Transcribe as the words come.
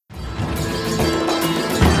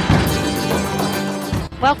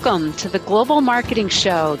Welcome to the Global Marketing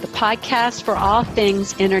Show, the podcast for all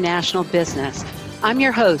things international business. I'm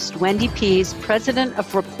your host, Wendy Pease, president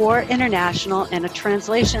of Rapport International and a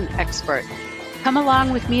translation expert. Come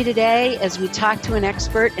along with me today as we talk to an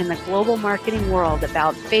expert in the global marketing world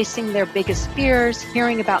about facing their biggest fears,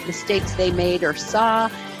 hearing about mistakes they made or saw,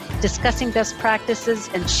 discussing best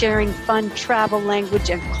practices, and sharing fun travel,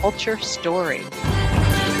 language, and culture stories.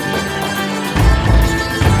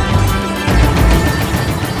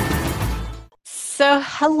 So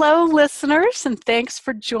hello, listeners, and thanks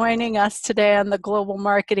for joining us today on the Global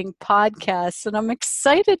Marketing Podcast. And I'm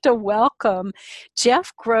excited to welcome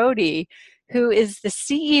Jeff Grody, who is the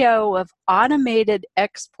CEO of Automated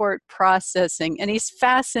Export Processing. And he's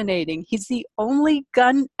fascinating. He's the only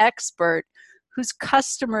gun expert whose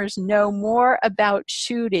customers know more about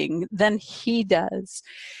shooting than he does.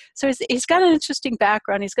 So he's got an interesting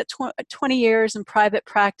background. He's got 20 years in private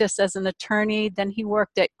practice as an attorney. Then he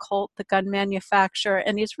worked at Colt, the gun manufacturer,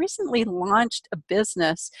 and he's recently launched a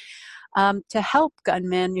business to help gun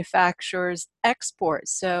manufacturers export.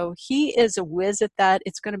 So he is a whiz at that.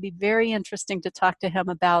 It's going to be very interesting to talk to him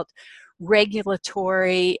about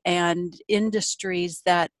regulatory and industries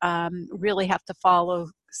that really have to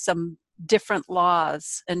follow some different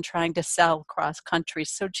laws and trying to sell across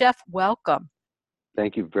countries. So Jeff, welcome.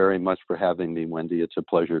 Thank you very much for having me, Wendy. It's a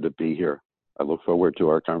pleasure to be here. I look forward to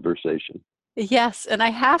our conversation. Yes, and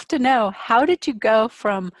I have to know, how did you go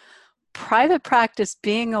from private practice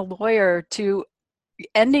being a lawyer to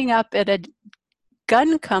ending up at a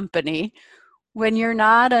gun company when you're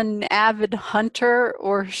not an avid hunter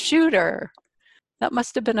or shooter? That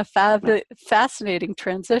must have been a fascinating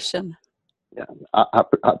transition. Yeah,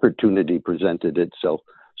 opportunity presented itself.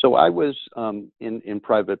 So I was in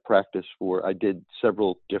private practice I did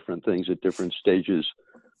several different things at different stages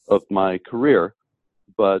of my career,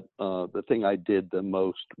 but the thing I did the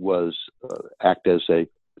most was act as a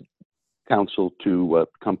counsel to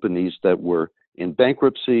companies that were in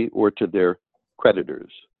bankruptcy or to their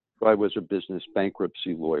creditors. So I was a business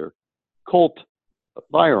bankruptcy lawyer. Colt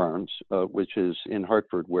Firearms, which is in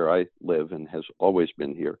Hartford where I live and has always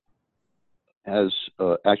been here, has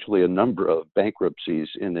actually a number of bankruptcies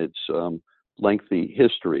in its lengthy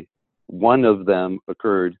history. One of them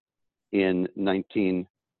occurred in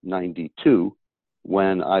 1992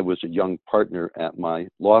 when I was a young partner at my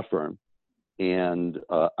law firm, and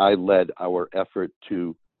I led our effort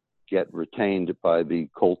to get retained by the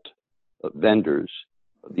Colt vendors,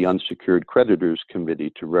 the Unsecured Creditors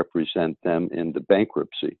Committee, to represent them in the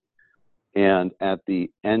bankruptcy. And at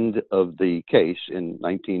the end of the case in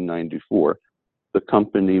 1994, the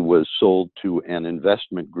company was sold to an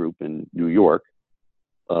investment group in New York,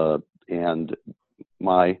 and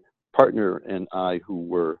my partner and I, who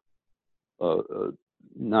were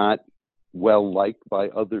not well liked by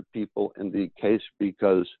other people in the case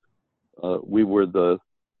because we were the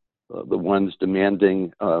ones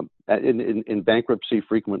demanding, in bankruptcy,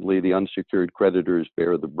 frequently the unsecured creditors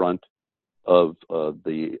bear the brunt of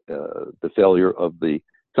the failure of the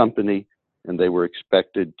company, and they were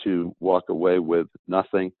expected to walk away with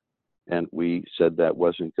nothing. And we said that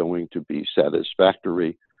wasn't going to be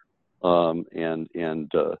satisfactory, and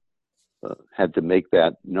had to make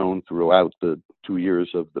that known throughout the 2 years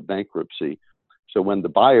of the bankruptcy. So when the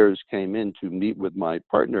buyers came in to meet with my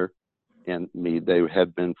partner and me, they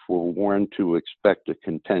had been forewarned to expect a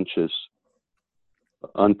contentious,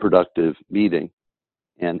 unproductive meeting.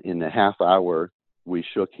 And in a half hour, we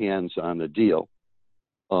shook hands on a deal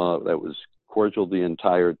that was cordial the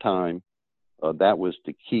entire time. That was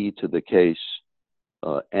the key to the case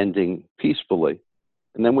ending peacefully.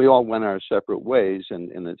 And then we all went our separate ways.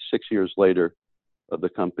 And 6 years later, the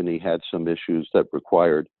company had some issues that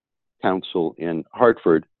required counsel in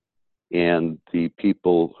Hartford. And the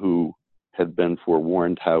people who had been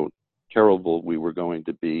forewarned how terrible we were going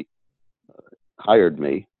to be hired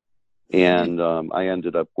me. And I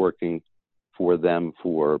ended up working for them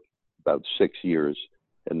for about 6 years.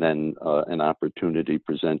 And then an opportunity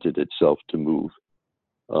presented itself to move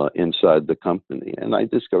inside the company. And I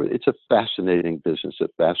discovered it's a fascinating business, a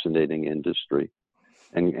fascinating industry.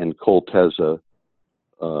 And Colt has a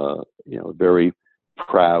very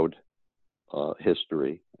proud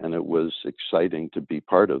history, and it was exciting to be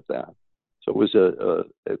part of that. So it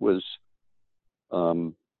was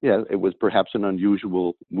perhaps an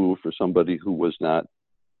unusual move for somebody who was not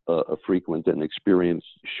a frequent and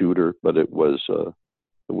experienced shooter, but it was a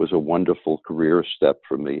wonderful career step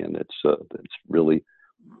for me, and it's really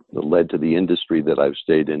led to the industry that I've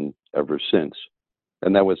stayed in ever since.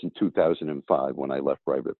 And that was in 2005 when I left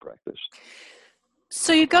private practice.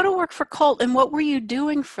 So you go to work for Colt, and what were you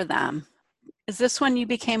doing for them? Is this when you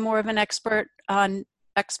became more of an expert on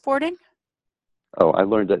exporting? Oh, I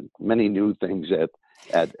learned many new things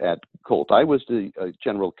at Colt. I was the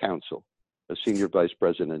general counsel, a senior vice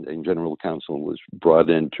president and general counsel, and was brought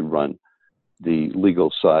in to run the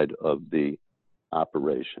legal side of the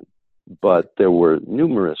operation. But there were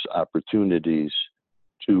numerous opportunities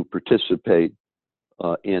to participate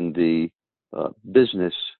in the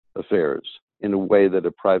business affairs in a way that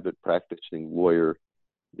a private practicing lawyer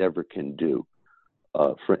never can do.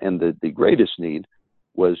 And the greatest need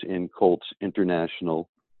was in Colt's international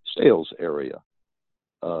sales area,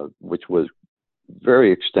 which was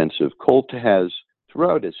very extensive. Colt has,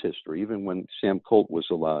 throughout its history, even when Sam Colt was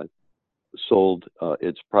alive, sold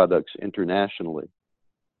its products internationally,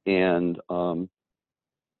 and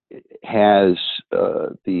has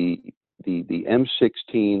the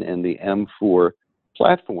M16 and the M4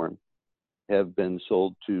 platform have been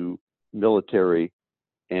sold to military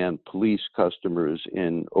and police customers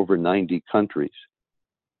in over 90 countries.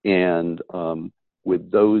 And with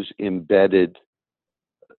those embedded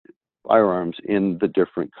firearms in the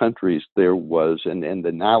different countries, there was, and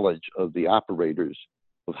the knowledge of the operators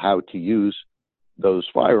of how to use those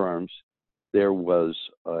firearms, there was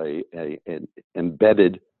an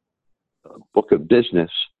embedded book of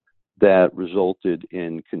business that resulted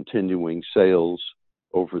in continuing sales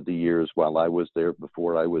over the years while I was there,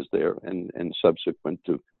 before I was there, and subsequent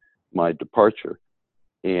to my departure.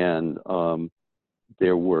 And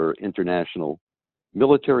there were international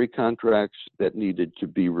military contracts that needed to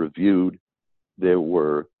be reviewed. There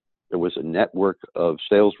was a network of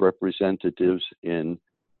sales representatives in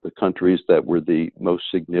the countries that were the most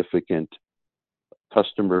significant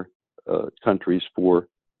customer countries for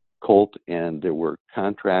Colt, and there were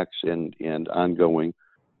contracts and ongoing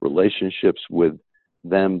relationships with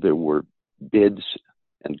them. There were bids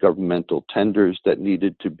and governmental tenders that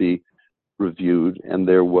needed to be reviewed, and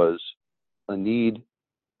there was a need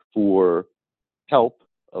for help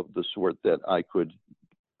of the sort that I could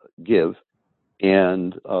give,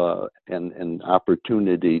 and an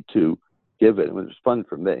opportunity to give it. It was fun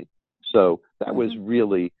for me. So that was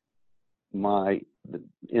really my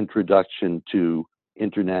introduction to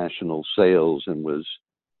international sales, and was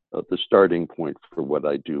the starting point for what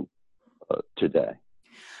I do today.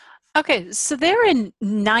 Okay, so they're in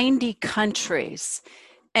 90 countries,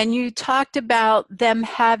 and you talked about them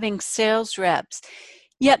having sales reps,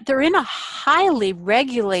 yet they're in a highly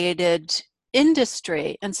regulated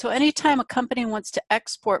industry. And so anytime a company wants to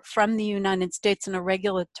export from the United States in a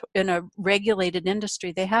regulated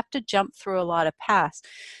industry, they have to jump through a lot of paths.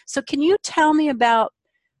 So can you tell me about,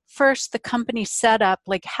 first, the company setup?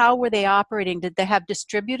 Like, how were they operating? Did they have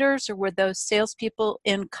distributors, or were those salespeople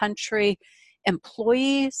in country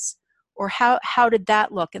employees? Or how did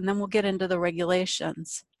that look? And then we'll get into the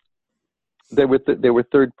regulations. There were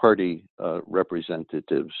third-party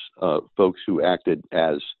representatives, folks who acted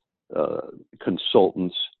as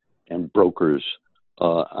consultants and brokers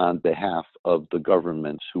on behalf of the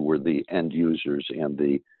governments, who were the end users and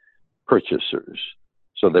the purchasers.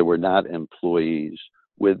 So they were not employees.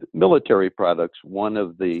 With military products, one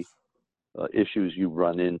of the issues you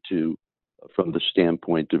run into from the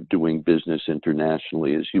standpoint of doing business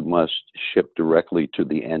internationally is you must ship directly to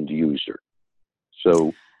the end user.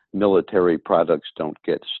 So military products don't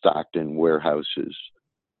get stocked in warehouses.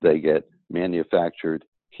 They get manufactured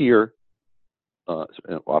here,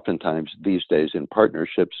 oftentimes these days in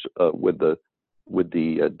partnerships with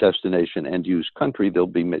the destination end use country. They'll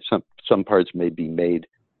be made, some parts may be made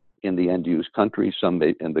in the end use country, some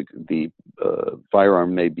may, and the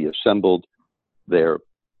firearm may be assembled there,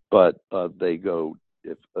 but they go,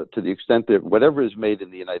 to the extent that whatever is made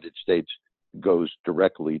in the United States goes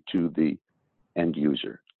directly to the end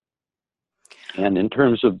user. And in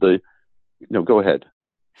terms of go ahead.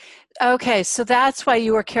 Okay, so that's why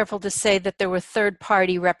you were careful to say that there were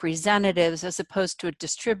third-party representatives as opposed to a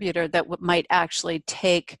distributor that might actually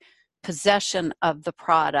take possession of the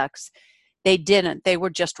products. They didn't. They were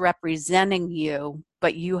just representing you,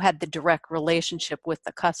 but you had the direct relationship with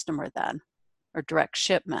the customer then, or direct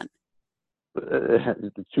shipment.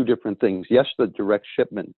 Two different things. Yes, the direct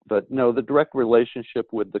shipment, but no, the direct relationship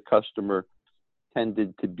with the customer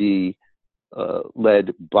tended to be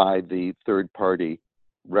led by the third-party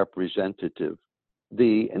representative.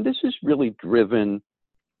 And this is really driven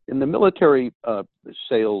in the military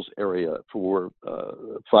sales area for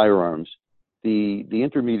firearms. The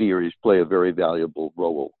intermediaries play a very valuable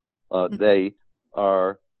role.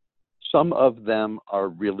 Some of them are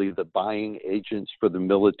really the buying agents for the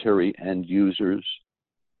military end users,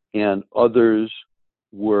 and others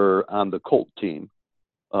were on the Colt team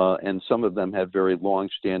and some of them have very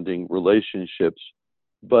long-standing relationships.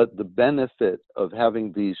 But the benefit of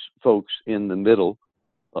having these folks in the middle,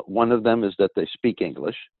 one of them is that they speak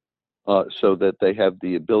English, so that they have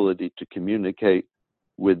the ability to communicate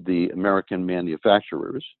with the American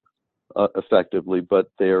manufacturers effectively,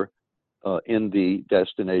 but they're in the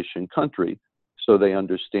destination country, so they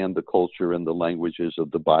understand the culture and the languages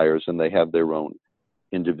of the buyers, and they have their own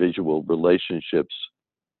individual relationships.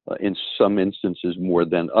 In some instances, more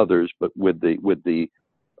than others, but with the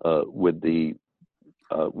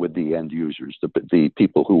end users, the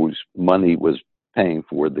people whose money was paying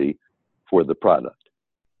for the product.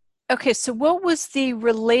 Okay, so what was the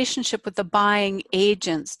relationship with the buying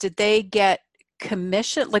agents? Did they get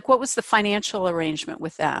commission? Like, what was the financial arrangement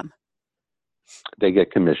with them? They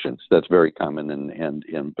get commissions. That's very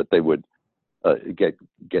common, but they would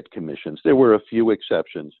get commissions. There were a few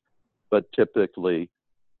exceptions, but typically,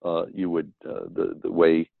 you would the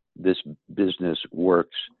way this business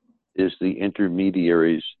works is the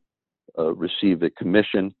intermediaries receive a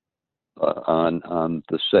commission on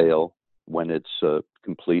the sale when it's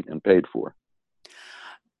complete and paid for.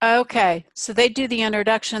 Okay, so they do the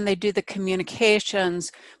introduction, they do the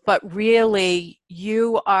communications, but really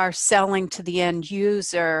you are selling to the end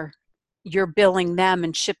user, you're billing them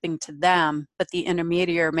and shipping to them, but the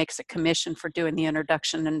intermediary makes a commission for doing the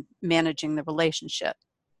introduction and managing the relationship.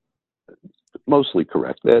 Mostly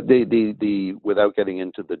correct. The without getting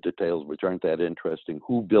into the details, which aren't that interesting,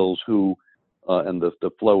 who bills who, and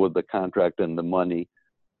the flow of the contract and the money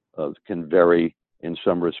can vary in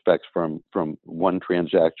some respects from one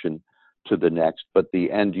transaction to the next. But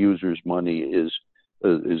the end user's money is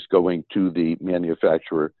going to the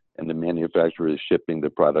manufacturer, and the manufacturer is shipping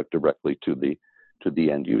the product directly to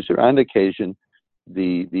the end user. On occasion,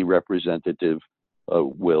 the representative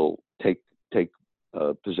will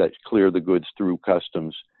clear the goods through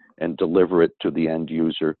customs and deliver it to the end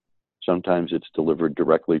user. Sometimes it's delivered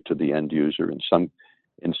directly to the end user. In some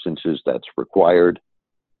instances, that's required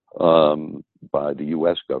by the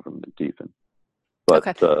U.S. government even. But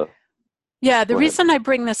okay. Yeah, the reason I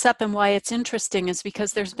bring this up and why it's interesting is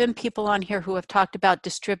because there's been people on here who have talked about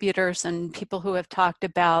distributors and people who have talked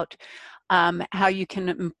about how you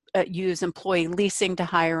can use employee leasing to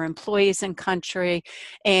hire employees in country,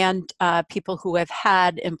 and people who have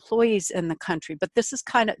had employees in the country. But this is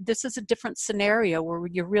a different scenario where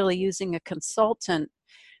you're really using a consultant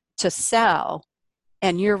to sell,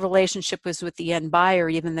 and your relationship was with the end buyer,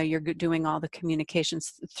 even though you're doing all the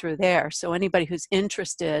communications through there. So anybody who's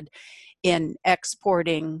interested in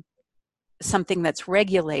exporting something that's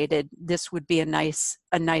regulated, this would be a nice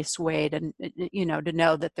way to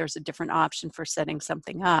know that there's a different option for setting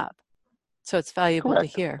something up. So it's valuable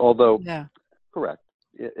correct. to hear. Although, yeah, correct.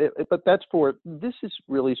 But this is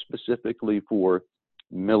really specifically for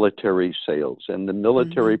military sales, and the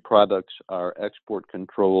military products are export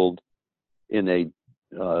controlled in a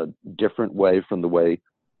different way from the way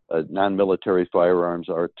non-military firearms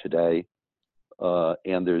are today.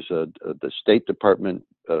 And there's the State Department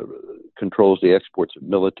controls the exports of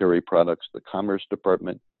military products. The Commerce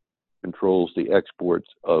Department controls the exports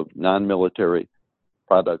of non-military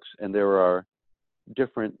products, and there are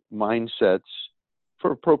different mindsets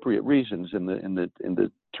for appropriate reasons in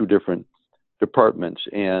the two different departments,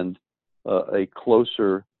 and a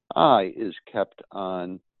closer eye is kept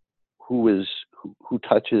on who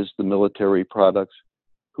touches the military products,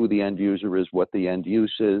 who the end user is, what the end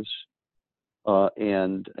use is.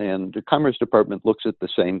 And the Commerce Department looks at the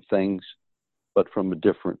same things, but from a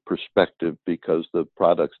different perspective, because the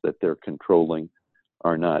products that they're controlling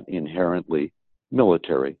are not inherently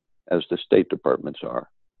military, as the State Departments are.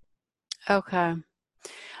 Okay.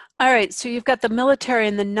 All right, so you've got the military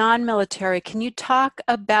and the non-military. Can you talk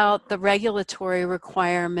about the regulatory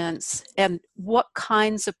requirements and what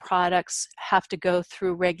kinds of products have to go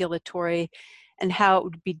through regulatory and how it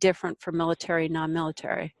would be different for military,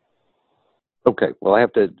 non-military? Okay, well, I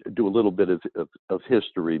have to do a little bit of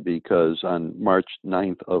history, because on March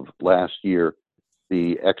 9th of last year,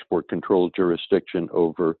 the export control jurisdiction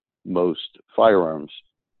over most firearms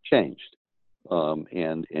changed.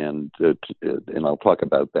 And I'll talk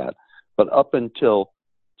about that. But up until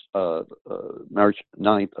March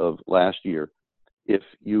 9th of last year, if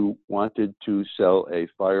you wanted to sell a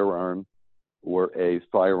firearm or a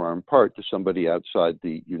firearm part to somebody outside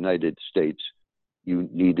the United States, you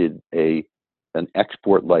needed an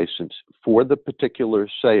export license for the particular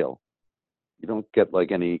sale. You don't get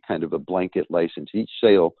like any kind of a blanket license. Each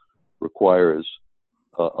sale requires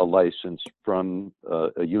a license from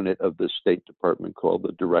a unit of the State Department called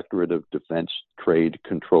the Directorate of Defense Trade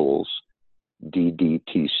Controls,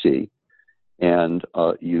 DDTC. and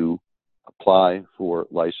you apply for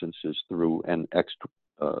licenses through an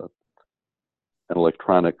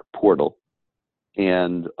electronic portal.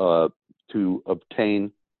 And to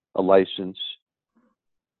obtain a license,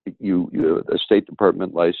 a State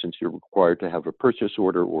Department license, you're required to have a purchase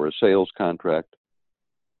order or a sales contract.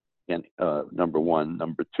 And number one.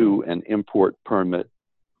 Number two, an import permit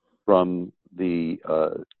from the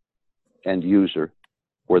end user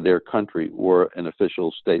or their country, or an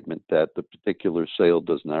official statement that the particular sale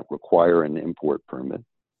does not require an import permit.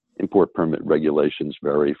 Import permit regulations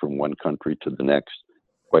vary from one country to the next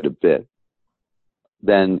quite a bit.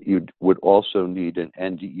 Then you would also need an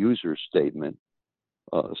end user statement,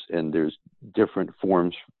 and there's different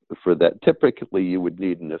forms for that. Typically, you would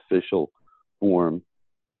need an official form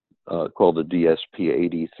called a DSP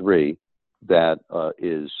 83 that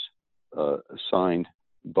is signed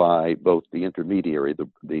by both the intermediary,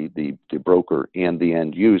 the broker, and the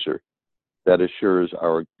end user, that assures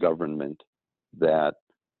our government that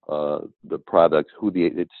the product,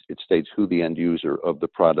 it states who the end user of the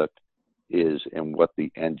product is and what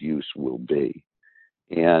the end use will be.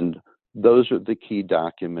 And those are the key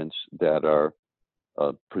documents that are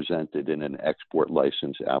presented in an export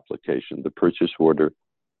license application: the purchase order,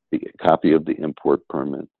 the copy of the import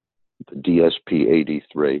permit, the DSP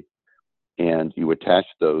 83, and you attach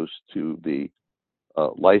those to the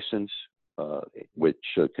license, which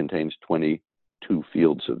contains 22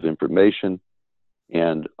 fields of information,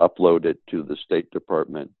 and upload it to the State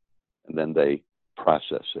Department, and then they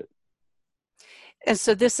process it. And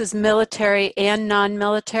so this is military and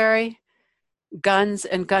non-military, guns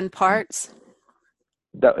and gun parts?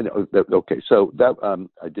 Okay, so that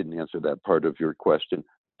I didn't answer that part of your question.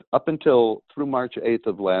 Up until through March 8th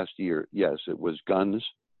of last year, yes, it was guns,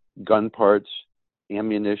 gun parts,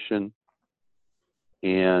 ammunition,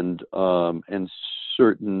 and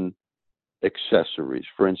certain accessories.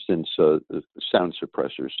 For instance, sound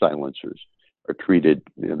suppressors, silencers are treated.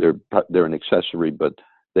 They're an accessory, but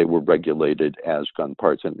they were regulated as gun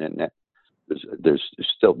parts, and they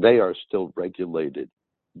are still regulated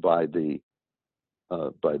by the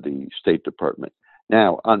State Department.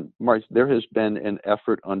 Now, on March, there has been an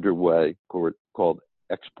effort underway called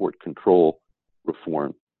export control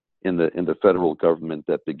reform in the federal government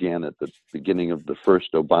that began at the beginning of the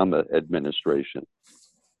first Obama administration.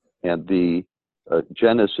 And the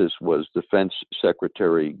genesis was Defense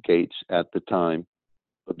Secretary Gates at the time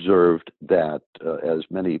observed that, as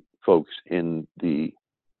many folks in the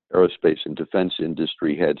aerospace and defense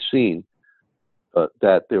industry had seen,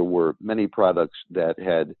 that there were many products that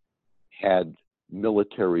had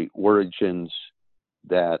military origins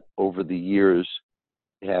that over the years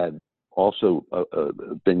had also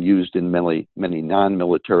been used in many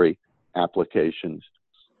non-military applications,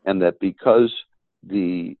 and that because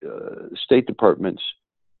the State Department's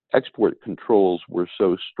export controls were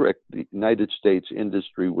so strict, the United States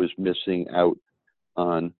industry was missing out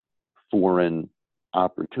on foreign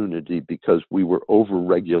opportunity because we were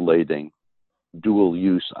over-regulating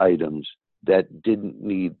dual-use items that didn't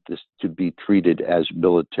need this to be treated as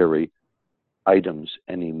military items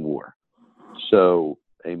anymore. So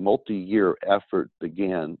a multi-year effort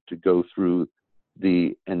began to go through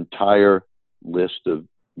the entire list of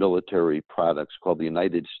military products called the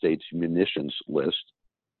United States Munitions List,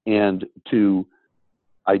 and to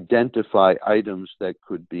identify items that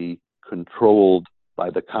could be controlled by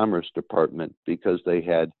the Commerce Department because they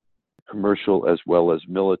had commercial as well as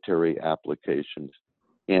military applications,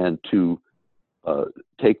 and to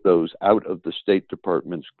take those out of the State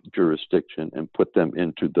Department's jurisdiction and put them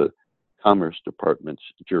into the Commerce Department's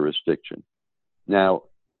jurisdiction. Now,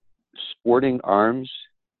 sporting arms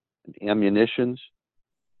and ammunitions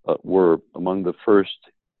were among the first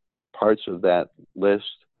parts of that list,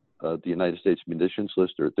 the United States Munitions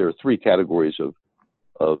List. There are three categories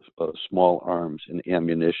of small arms and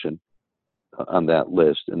ammunition on that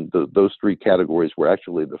list, and those three categories were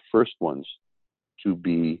actually the first ones to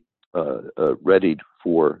be readied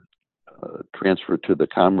for transfer to the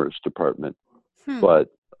Commerce Department. But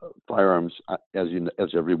firearms, as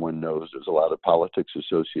everyone knows, there's a lot of politics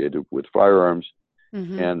associated with firearms,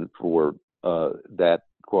 and for that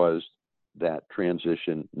caused that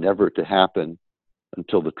transition never to happen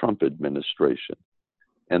until the Trump administration.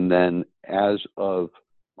 And then as of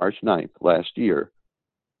March 9th last year,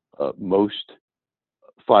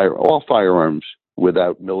 all firearms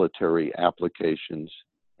without military applications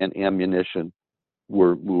and ammunition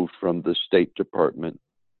were moved from the State Department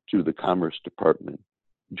to the Commerce Department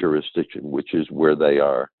jurisdiction, which is where they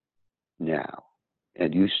are now.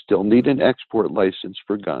 And you still need an export license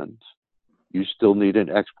for guns. You still need an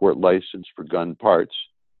export license for gun parts,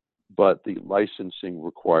 but the licensing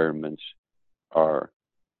requirements are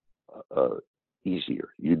easier.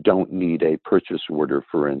 You don't need a purchase order,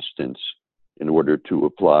 for instance, in order to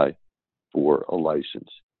apply for a license.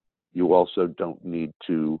 You also don't need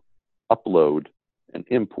to upload an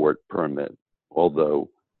import permit, although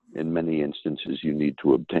in many instances you need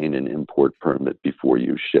to obtain an import permit before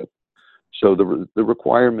you ship. So the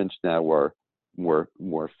requirements now are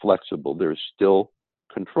more flexible. There's still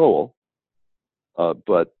control,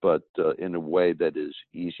 but in a way that is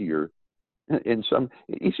easier in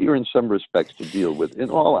some respects to deal with. In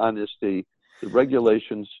all honesty, the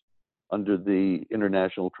regulations under the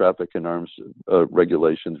International Traffic in Arms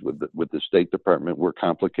regulations with the State Department were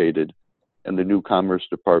complicated, and the new Commerce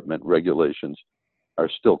Department regulations are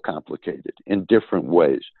still complicated in different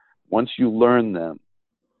ways. Once you learn them,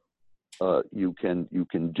 you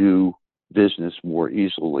can do business more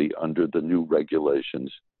easily under the new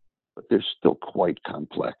regulations, but they're still quite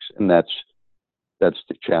complex, and that's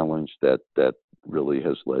the challenge that really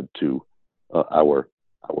has led to our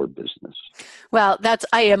business. Well,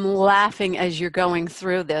 I am laughing as you're going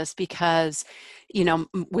through this because,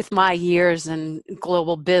 with my years in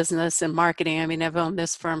global business and marketing, I mean, I've owned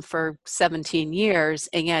this firm for 17 years.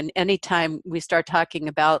 And anytime we start talking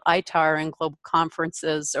about ITAR and global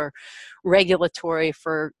conferences or regulatory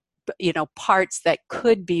for, parts that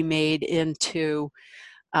could be made into,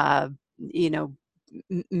 you know,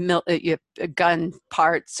 gun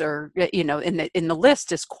parts, or in the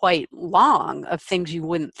list is quite long of things you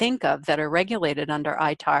wouldn't think of that are regulated under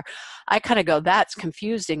ITAR. I kind of go, that's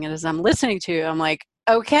confusing, and as I'm listening to you, I'm like,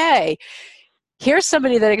 okay, here's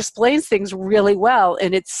somebody that explains things really well,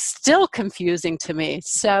 and it's still confusing to me.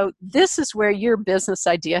 So this is where your business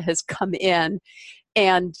idea has come in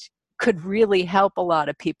and could really help a lot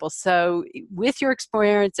of people. So with your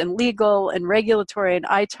experience in legal and regulatory and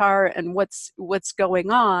ITAR and what's going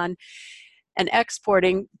on and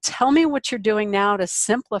exporting, tell me what you're doing now to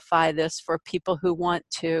simplify this for people who want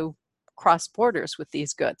to cross borders with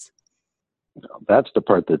these goods. That's the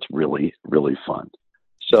part that's really, really fun.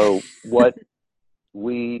 So what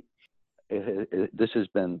this has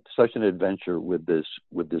been such an adventure with this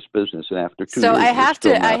business, and after 2 years, I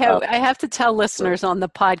have to tell listeners on the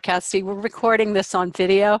podcast. See, we're recording this on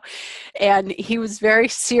video, and he was very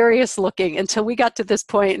serious looking until we got to this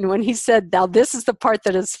point. And when he said, "Now this is the part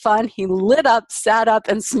that is fun," he lit up, sat up,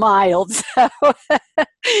 and smiled. So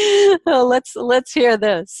let's hear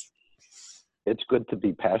this. It's good to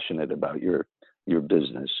be passionate about your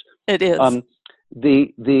business. It is.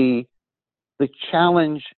 The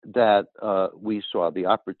challenge that we saw, the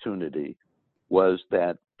opportunity, was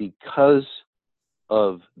that because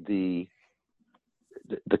of the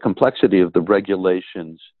complexity of the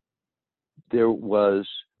regulations, there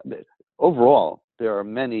are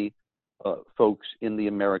many folks in the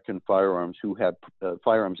American firearms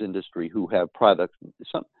industry who have products,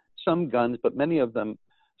 some guns, but many of them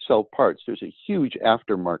sell parts. There's a huge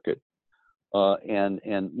aftermarket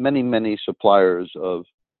and many suppliers of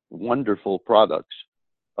wonderful products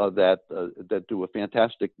that do a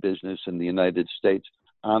fantastic business in the United States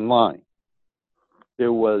online.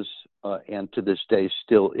 There was, and to this day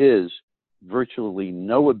still is, virtually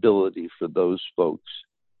no ability for those folks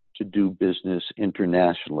to do business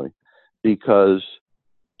internationally, because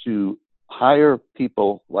to hire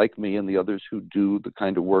people like me and the others who do the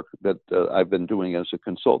kind of work that I've been doing as a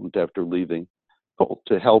consultant after leaving Colt,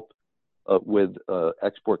 to help with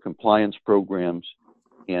export compliance programs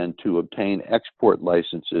and to obtain export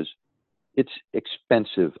licenses, it's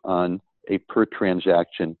expensive on a per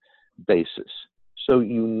transaction basis. So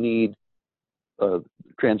you need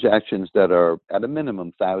transactions that are at a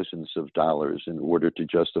minimum thousands of dollars in order to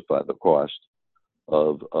justify the cost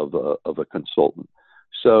of a consultant.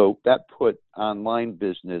 So that put online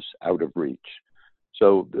business out of reach.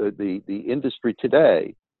 So the industry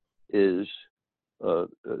today is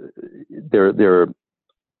there are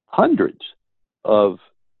hundreds of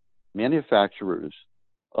manufacturers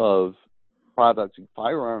of products,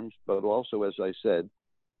 firearms, but also, as I said,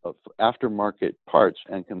 of aftermarket parts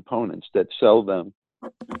and components that sell them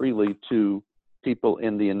freely to people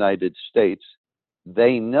in the United States.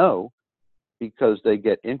 They know, because they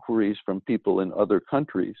get inquiries from people in other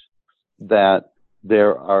countries, that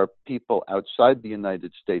there are people outside the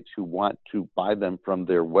United States who want to buy them from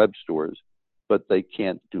their web stores, but they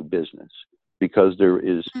can't do business because there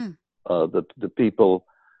is the people.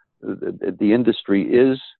 The industry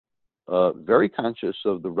is very conscious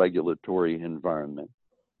of the regulatory environment.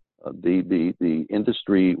 The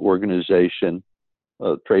industry organization,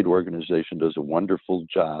 trade organization, does a wonderful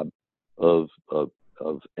job of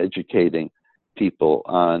educating people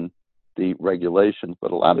on the regulations,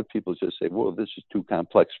 but a lot of people just say, well, this is too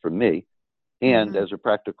complex for me. And as a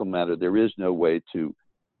practical matter, there is no way to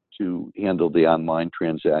handle the online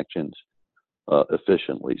transactions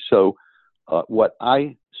efficiently. So what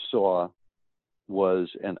I saw was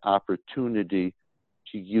an opportunity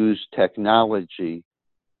to use technology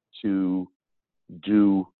to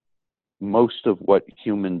do most of what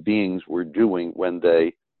human beings were doing when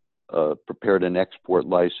they prepared an export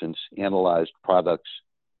license, analyzed products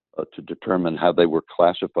to determine how they were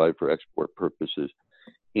classified for export purposes,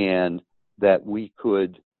 and that we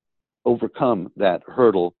could overcome that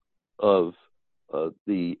hurdle of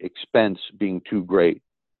the expense being too great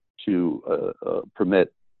to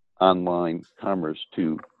permit online commerce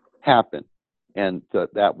to happen. And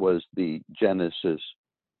that was the genesis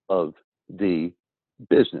of the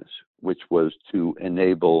business, which was to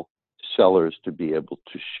enable sellers to be able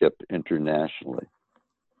to ship internationally.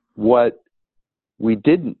 What we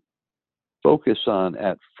didn't focus on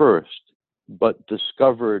at first, but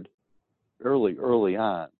discovered early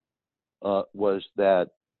on, was that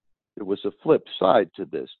there was a flip side to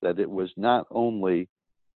this, that it was not only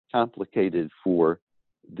complicated for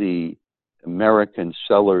the American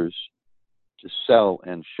sellers to sell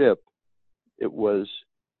and ship, it was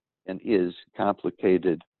and is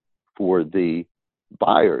complicated for the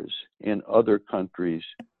buyers in other countries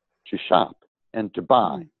to shop and to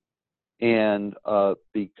buy. And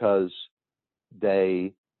because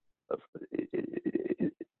they,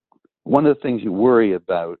 one of the things you worry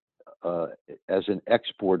about as an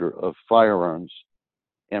exporter of firearms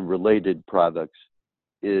and related products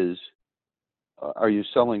is, are you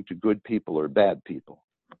selling to good people or bad people?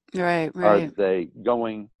 Right.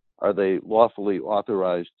 Are they lawfully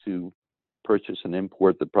authorized to purchase and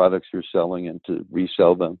import the products you're selling and to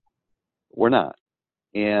resell them or not?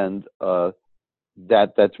 And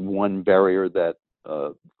that's one barrier that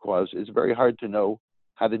it's very hard to know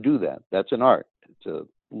how to do that. That's an art. It's a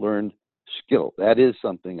learned skill. That is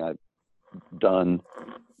something I've done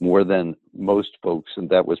more than most folks, and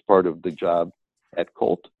that was part of the job at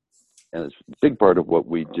Colt, and it's a big part of what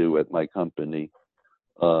we do at my company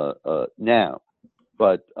now.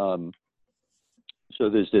 But so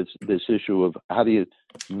there's this issue of how do you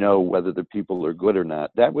know whether the people are good or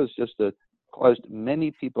not? That was just caused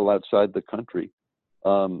many people outside the country,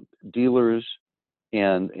 dealers,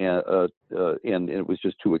 and it was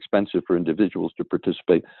just too expensive for individuals to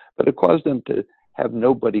participate. But it caused them to have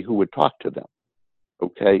nobody who would talk to them.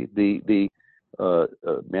 Okay, the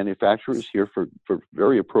manufacturers here, for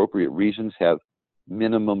very appropriate reasons, have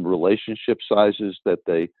minimum relationship sizes that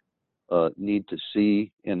they need to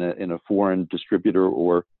see in a foreign distributor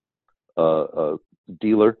or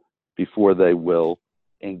dealer before they will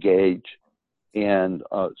engage, and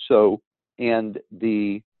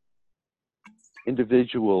the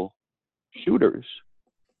individual shooters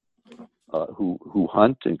who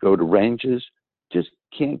hunt and go to ranges just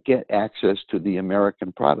can't get access to the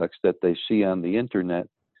American products that they see on the internet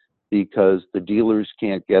because the dealers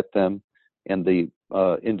can't get them and the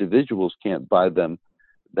individuals can't buy them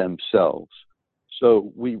themselves.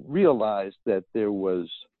 So we realized that there was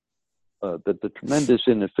that the tremendous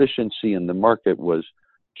inefficiency in the market was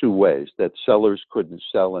two ways: that sellers couldn't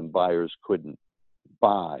sell and buyers couldn't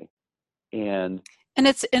buy. And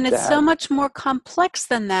it's so much more complex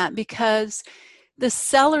than that, because the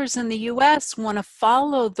sellers in the US want to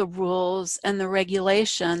follow the rules and the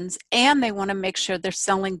regulations, and they want to make sure they're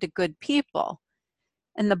selling to good people.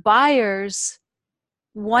 And the buyers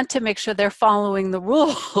want to make sure they're following the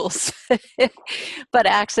rules, but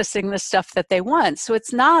accessing the stuff that they want. So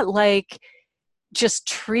it's not like just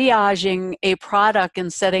triaging a product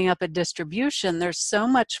and setting up a distribution. There's so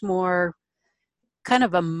much more kind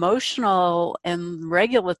of emotional and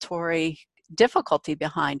regulatory difficulty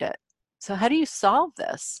behind it. So how do you solve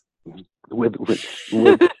this? You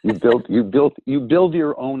build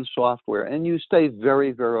your own software, and you stay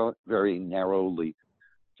very, very, very narrowly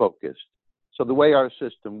focused. So the way our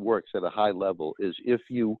system works at a high level is if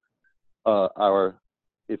you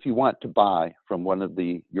want to buy from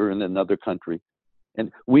you're in another country,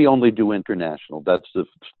 and we only do international. That's the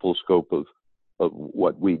full scope of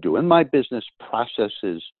what we do. And my business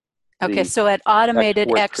processes. Okay, so at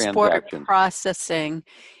automated export processing,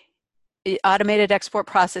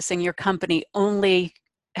 your company only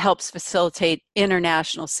helps facilitate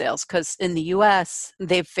international sales, because in the US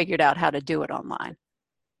they've figured out how to do it online.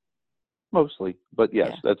 Mostly, but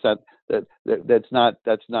yes, yeah.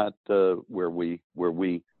 That's not where we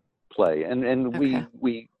play, and okay.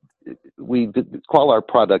 we call our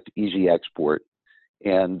product Easy Export,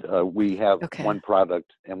 and we have one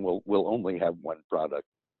product, and we'll only have one product.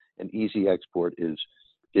 And Easy Export is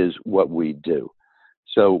is what we do.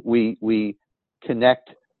 So we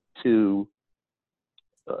connect to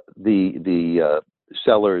the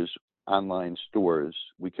sellers' online stores.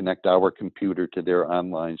 We connect our computer to their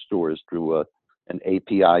online stores through an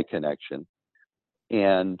API connection,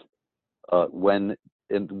 and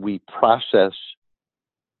we process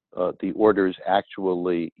the orders,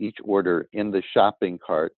 actually each order in the shopping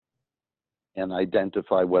cart, and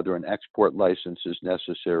identify whether an export license is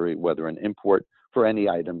necessary, whether an import for any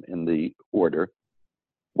item in the order,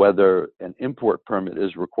 whether an import permit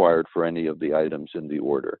is required for any of the items in the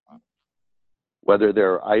order, whether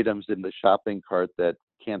there are items in the shopping cart that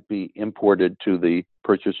can't be imported to the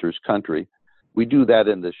purchaser's country. We do that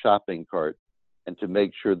in the shopping cart, and to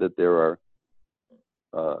make sure that there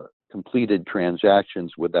are completed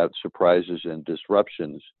transactions without surprises and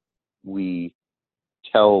disruptions, we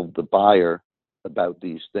tell the buyer about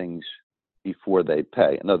these things before they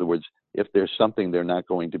pay. In other words, if there's something they're not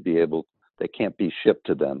going to be able, that can't be shipped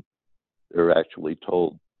to them, they're actually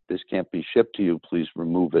told, this can't be shipped to you, please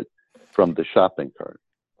remove it from the shopping cart.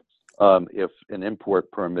 If an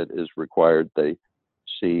import permit is required, they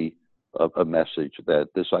see a message that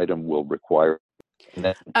this item will require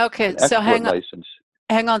an Okay, so export license.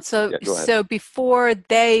 hang on. So, Yeah, go ahead. so before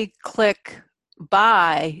they click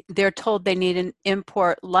buy, they're told they need an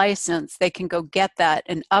import license. They can go get that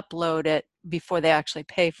and upload it before they actually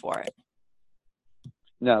pay for it.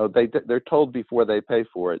 No, they're told before they pay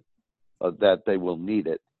for it that they will need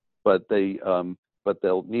it, but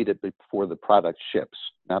they'll need it before the product ships,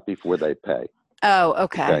 not before they pay. Oh,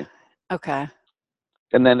 okay. Okay.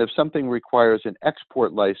 And then if something requires an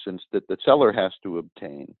export license that the seller has to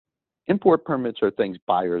obtain, import permits are things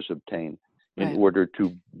buyers obtain in order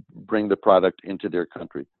to bring the product into their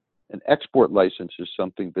country. An export license is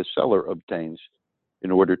something the seller obtains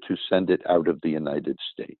in order to send it out of the United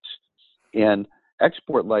States. And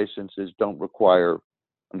export licenses don't require,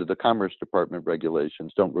 under the Commerce Department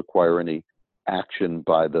regulations, don't require any action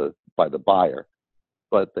by the buyer,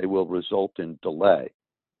 but they will result in delay.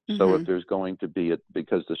 So if there's going to be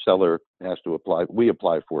because the seller has to apply, we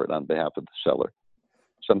apply for it on behalf of the seller.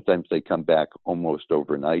 Sometimes they come back almost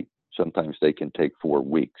overnight. Sometimes they can take 4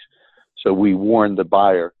 weeks. So we warn the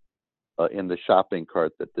buyer in the shopping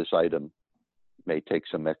cart that this item may take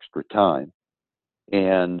some extra time,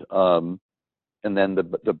 and then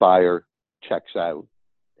the buyer checks out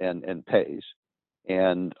and pays.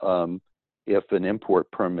 And if an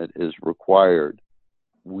import permit is required,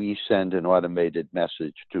 we send an automated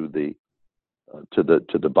message to the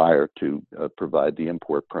buyer to provide the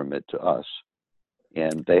import permit to us,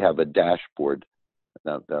 and they have a dashboard.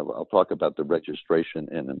 Now I'll talk about the registration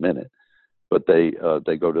in a minute, but they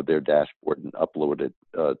go to their dashboard and upload it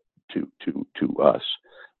to us.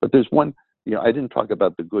 But there's one, I didn't talk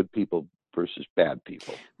about the good people versus bad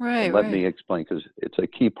people. Right. Let me explain, because it's a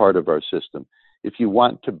key part of our system. If you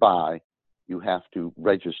want to buy, you have to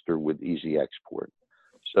register with Easy Export.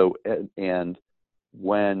 So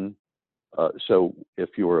so if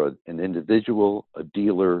you're an individual, a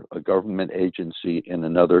dealer, a government agency in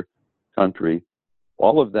another country,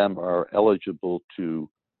 all of them are eligible to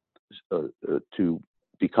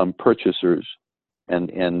become purchasers,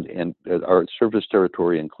 and our service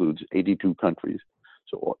territory includes 82 countries.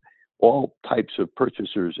 So all types of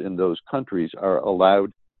purchasers in those countries are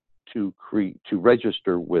allowed to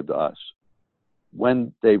register with us.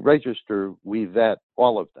 When they register, we vet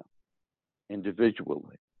all of them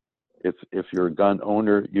individually. If you're a gun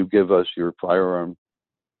owner, you give us your firearm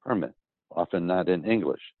permit, often not in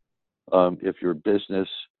English. If you're a business,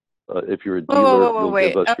 if you're a dealer, you'll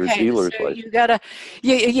give us your dealer's license.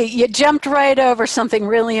 You jumped right over something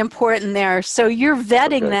really important there. So you're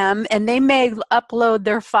vetting them, and they may upload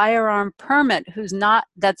their firearm permit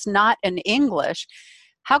that's not in English.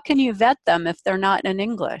 How can you vet them if they're not in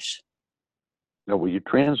English? No, well, you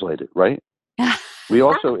translate it, right? We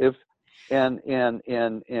also, their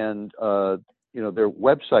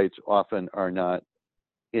websites often are not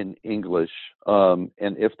in English, and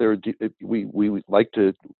if we like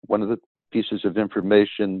to, one of the pieces of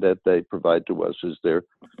information that they provide to us is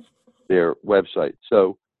their website.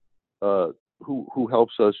 So who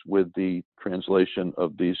helps us with the translation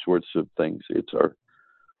of these sorts of things? It's our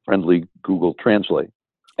friendly Google Translate.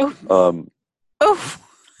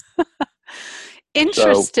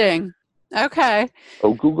 Interesting. Okay.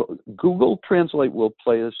 Google Translate will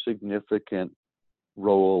play a significant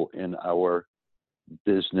role in our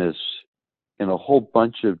business in a whole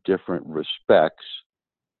bunch of different respects.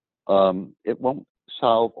 It won't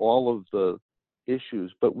solve all of the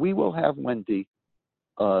issues, but we will have, Wendy,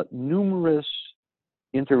 numerous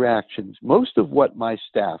interactions. Most of what my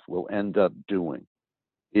staff will end up doing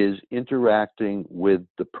is interacting with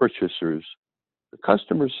the purchasers. The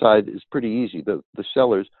customer side is pretty easy. The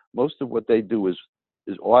sellers, most of what they do is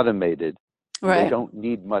automated, and they Right. don't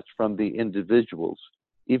need much from the individuals.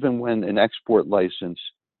 Even when an export license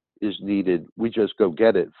is needed, we just go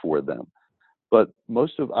get it for them. But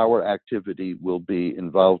most of our activity will be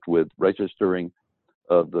involved with registering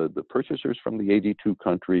the purchasers from the 82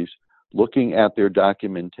 countries, looking at their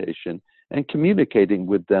documentation, and communicating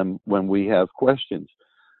with them when we have questions.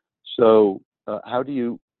 So how do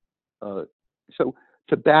you, so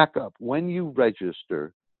to back up, when you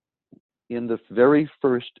register, in the very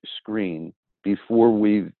first screen, before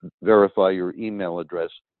we verify your email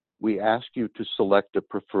address, we ask you to select a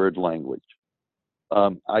preferred language.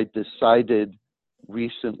 I decided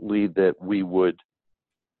recently that we would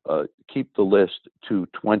keep the list to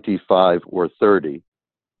 25 or 30.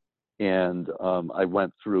 And I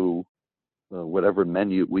went through whatever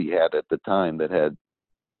menu we had at the time that had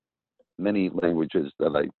many languages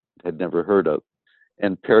that I had never heard of,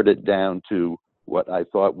 and pared it down to what I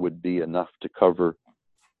thought would be enough to cover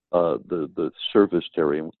the service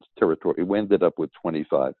territory. We ended up with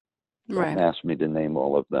 25. Don't Right. ask me to name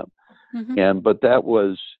all of them. Mm-hmm. But that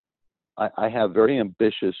was, I have very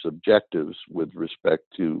ambitious objectives with respect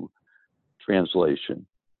to translation.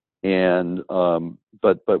 And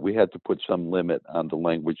but we had to put some limit on the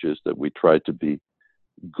languages that we tried to be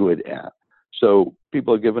good at. So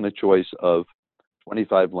people are given a choice of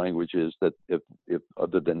 25 languages that if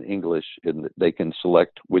other than English, they can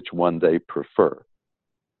select which one they prefer.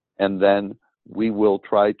 And then we will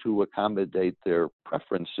try to accommodate their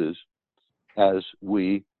preferences as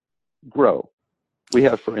we grow. We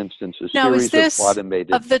have, for instance, a Now, is series of this,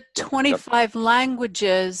 automated, of the yep. 25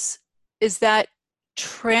 languages, is that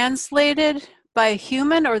translated by a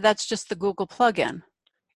human, or that's just the Google plugin?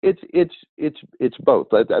 It's both.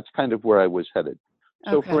 That's kind of where I was headed.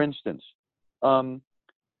 So, Okay. for instance,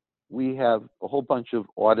 we have a whole bunch of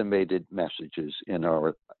automated messages in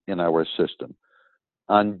our system.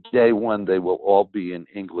 On day one, they will all be in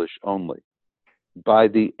English only. By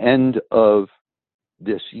the end of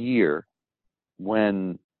this year,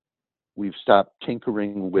 when we've stopped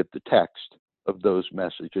tinkering with the text of those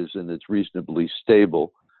messages and it's reasonably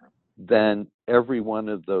stable, then every one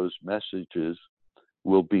of those messages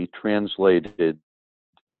will be translated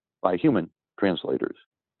by human translators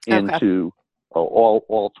Okay. into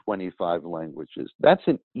all 25 languages. That's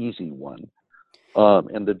an easy one.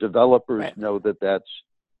 And the developers Right. know that that's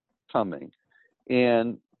coming.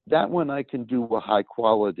 And that one I can do a high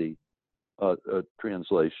quality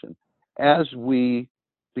translation. As we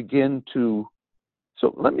begin to,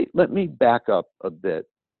 so let me back up a bit.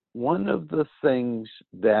 One of the things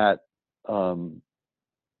that I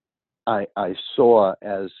saw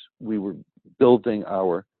as we were building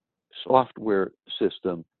our software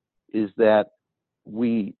system is that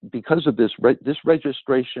because of this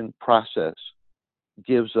registration process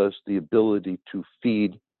gives us the ability to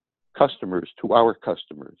feed customers to our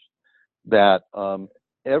customers, that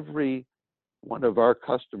every one of our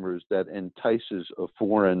customers that entices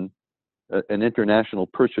an international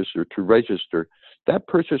purchaser to register, that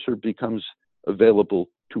purchaser becomes available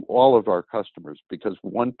to all of our customers, because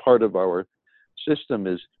one part of our system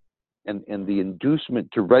is, and the inducement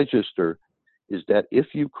to register is that if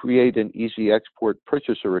you create an Easy Export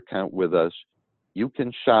purchaser account with us, you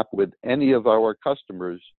can shop with any of our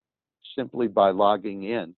customers simply by logging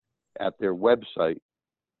in at their website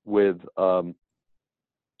with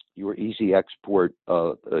your Easy Export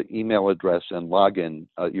email address and login,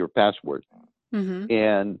 your password. Mm-hmm.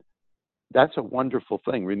 And that's a wonderful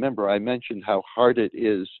thing. Remember, I mentioned how hard it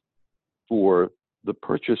is for the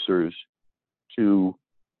purchasers to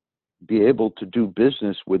be able to do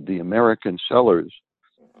business with the American sellers.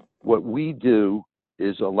 What we do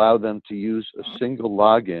is allow them to use a single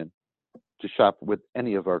login to shop with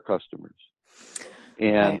any of our customers.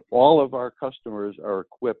 And Right. all of our customers are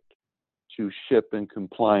equipped to ship in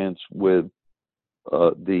compliance with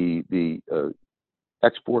the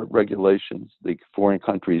export regulations, the foreign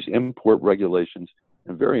countries' import regulations,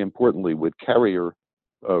 and very importantly, with carrier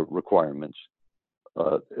requirements,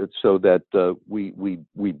 so that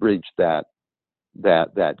we bridge that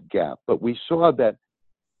gap. But we saw that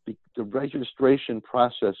the registration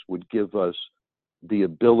process would give us the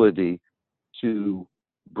ability to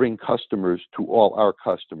bring customers to all our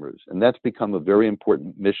customers, and that's become a very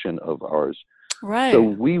important mission of ours. Right. So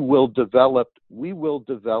we will develop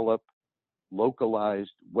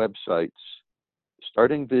localized websites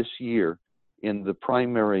starting this year in the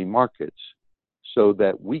primary markets, so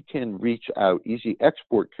that we can reach out, Easy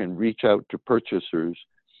Export can reach out to purchasers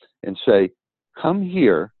and say, come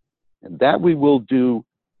here, and that we will do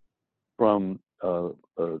from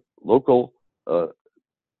local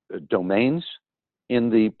domains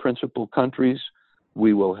in the principal countries.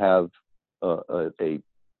 We will have a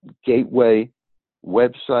gateway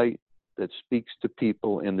website that speaks to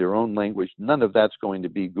people in their own language. None of that's going to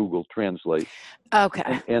be Google Translate.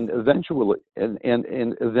 Okay. And eventually,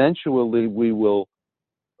 eventually we will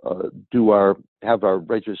have our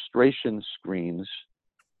registration screens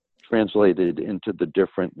translated into the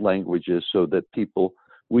different languages so that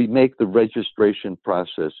we make the registration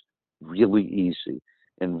process really easy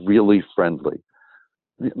and really friendly.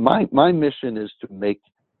 My mission is to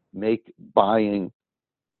make buying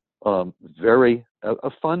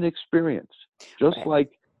a fun experience, just Right.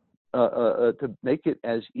 like to make it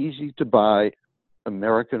as easy to buy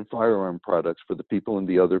American firearm products for the people in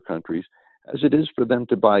the other countries as it is for them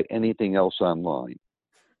to buy anything else online.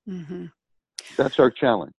 Mm-hmm. That's our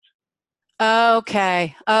challenge.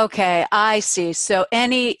 Okay. Okay. I see. So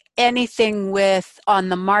anything with on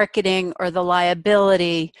the marketing or the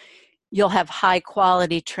liability, you'll have high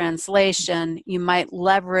quality translation. You might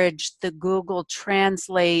leverage the Google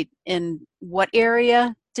Translate in what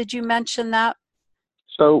area did you mention that?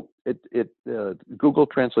 So Google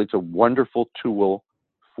Translate's a wonderful tool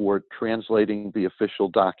for translating the official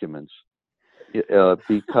documents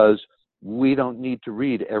because we don't need to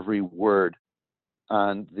read every word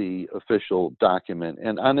on the official document.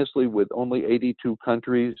 And honestly, with only 82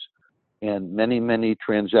 countries and many, many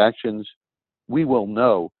transactions, we will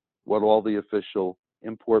know what all the official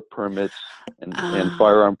import permits and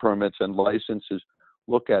firearm permits and licenses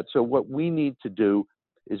look at. So what we need to do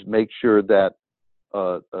is make sure that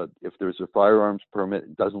if there's a firearms permit,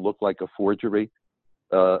 it doesn't look like a forgery,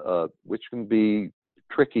 which can be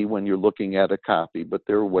tricky when you're looking at a copy, but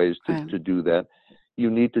there are ways to do that. You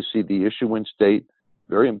need to see the issuance date.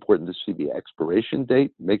 Very important to see the expiration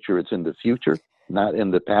date. Make sure it's in the future, not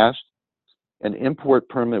in the past. An import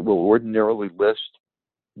permit will ordinarily list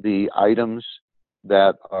the items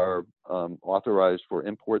that are authorized for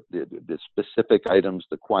import, the specific items,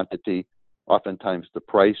 the quantity, oftentimes the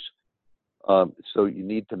price. So you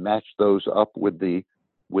need to match those up with the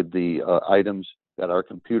items that our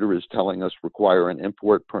computer is telling us require an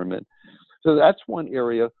import permit. So that's one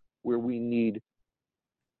area where we need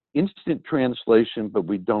instant translation, but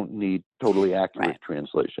we don't need totally accurate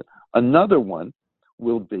translation. Another one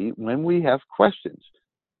will be when we have questions.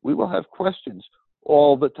 We will have questions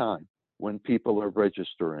all the time when people are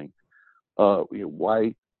registering.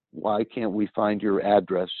 Why can't we find your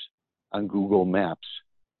address on Google Maps?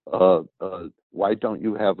 Why don't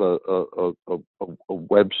you have a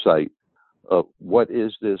website? What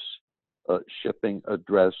is this shipping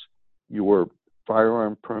address? Your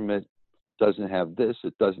firearm permit doesn't have this,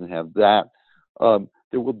 it doesn't have that.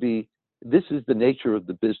 This is the nature of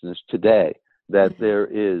the business today, that there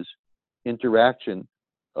is interaction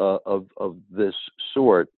of this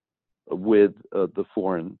sort with the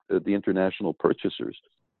international purchasers.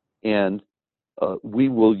 And we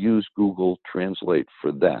will use Google Translate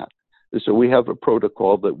for that. So we have a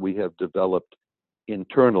protocol that we have developed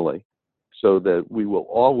internally so that we will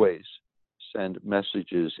always send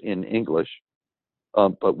messages in English,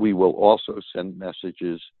 but we will also send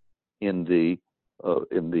messages in the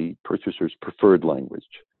purchaser's preferred language.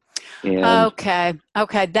 And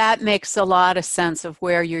okay, that makes a lot of sense of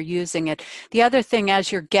where you're using it. The other thing,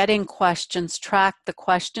 as you're getting questions, track the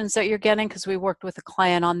questions that you're getting, because we worked with a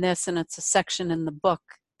client on this, and it's a section in the book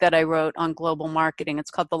that I wrote on global marketing. It's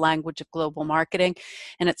called The Language of Global Marketing,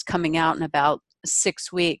 and it's coming out in about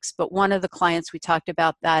 6 weeks. But one of the clients we talked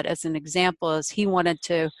about that as an example is he wanted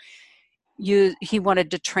to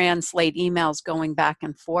translate emails going back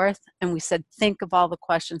and forth, and we said think of all the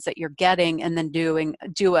questions that you're getting and then do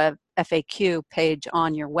a FAQ page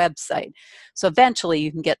on your website. So eventually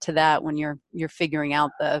you can get to that when you're figuring out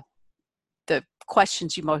the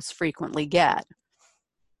questions you most frequently get.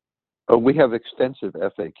 We have extensive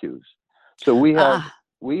FAQs. So we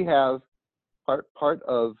have part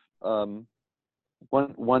of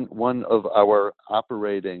one of our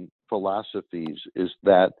operating philosophies is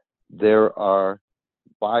that there are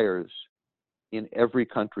buyers in every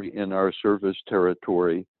country in our service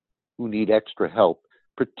territory who need extra help,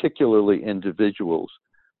 particularly individuals,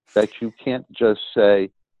 that you can't just say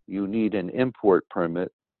you need an import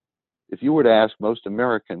permit. If you were to ask most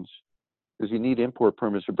Americans, does you need import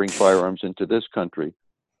permits to bring firearms into this country,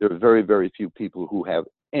 there are very, very few people who have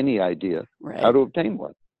any idea how to obtain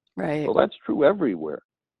one. Right. Well, that's true everywhere.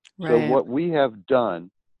 So what we have done,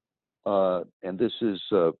 and this is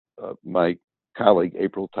my colleague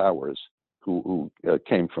April Towers, who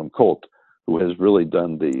came from Colt, who has really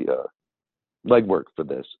done the legwork for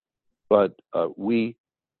this. But we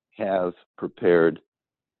have prepared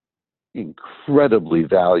incredibly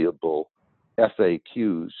valuable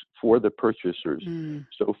FAQs for the purchasers. Mm.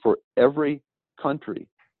 So for every country,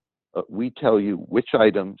 we tell you which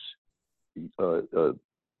items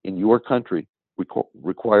in your country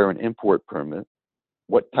require an import permit,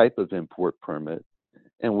 what type of import permit,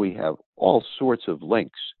 and we have all sorts of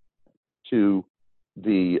links to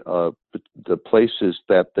the places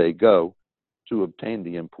that they go to obtain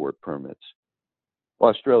the import permits.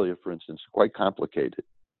 Australia, for instance, is quite complicated,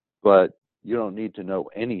 but you don't need to know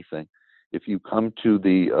anything. If you come to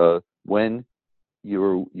the when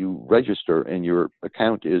you register and your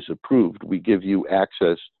account is approved, we give you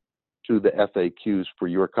access to the FAQs for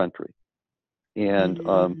your country. And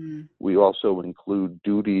we also include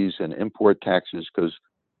duties and import taxes because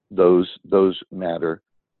those matter.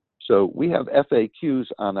 So we have FAQs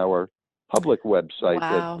on our public website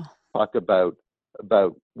that Wow. talk about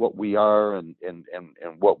what we are and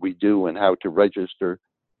what we do and how to register.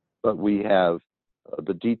 But we have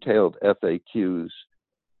the detailed FAQs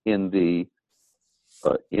in the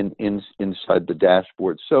inside the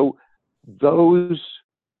dashboard. So those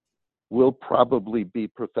will probably be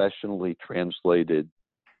professionally translated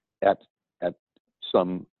at at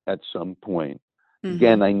some point. Mm-hmm.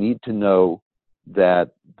 Again, I need to know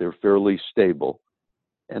that they're fairly stable,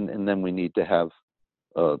 and then we need to have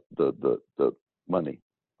the money,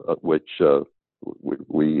 which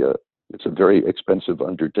we it's a very expensive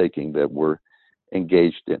undertaking that we're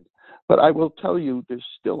engaged in. But I will tell you, there's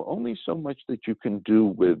still only so much that you can do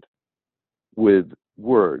with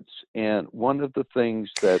words. And one of the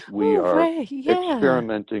things that we Oh, are right. Yeah.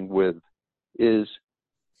 experimenting with is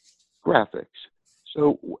graphics.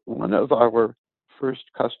 So one of our first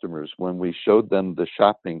customers, when we showed them the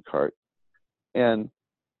shopping cart, and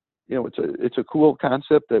it's a cool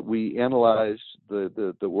concept that we analyze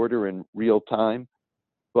the order in real time,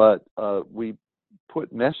 but we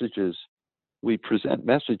present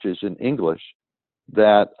messages in English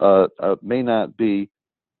that may not be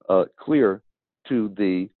clear to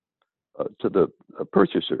the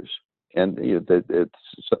purchasers, and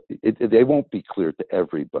they won't be clear to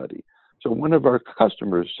everybody. So one of our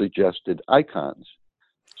customers suggested icons.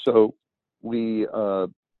 So we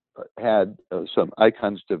had some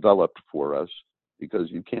icons developed for us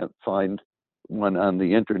because you can't find one on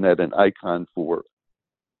the internet, an icon for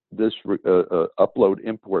this upload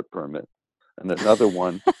import permit, and another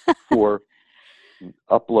one for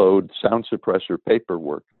upload sound suppressor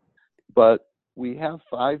paperwork. But we have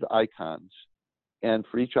 5 icons, and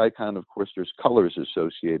for each icon, of course, there's colors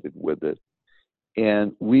associated with it.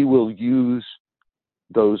 And we will use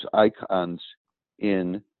those icons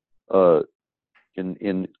in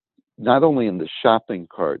not only in the shopping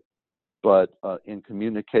cart, but in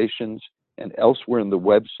communications and elsewhere in the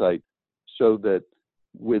website, so that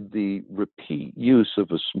with the repeat use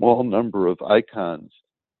of a small number of icons,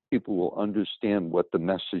 people will understand what the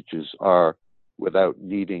messages are without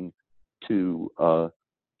needing to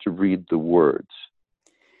read the words.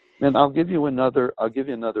 And I'll give you another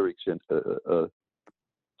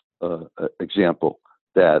example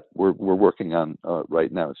that we're working on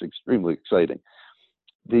right now. It's extremely exciting.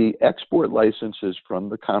 The export licenses from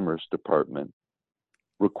the Commerce Department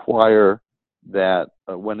require that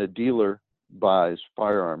when a dealer buys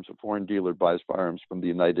firearms, a foreign dealer buys firearms from the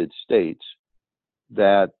United States,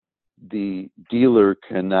 that the dealer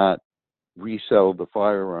cannot resell the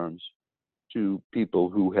firearms to people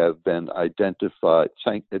who have been identified,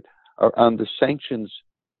 are on the sanctions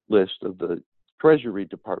list of the Treasury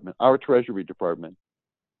Department, our Treasury Department,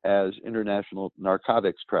 as international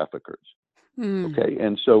narcotics traffickers. Mm. Okay,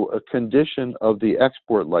 and so a condition of the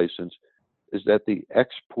export license is that the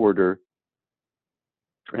exporter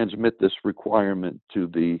transmit this requirement to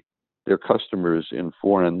their customers in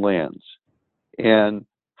foreign lands. And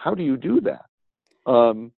how do you do that?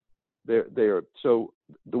 So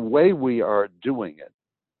the way we are doing it,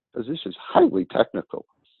 because this is highly technical,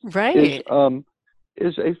 is Right.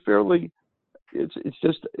 a fairly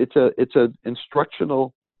it's an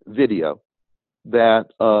instructional video that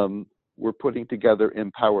we're putting together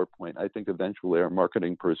in PowerPoint. I think eventually our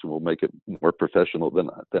marketing person will make it more professional than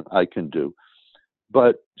I can do.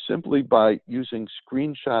 But simply by using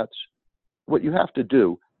screenshots, what you have to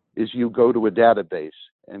do is you go to a database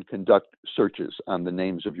and conduct searches on the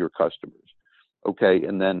names of your customers. Okay,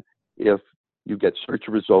 and then if you get search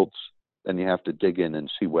results, then you have to dig in and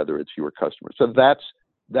see whether it's your customer. So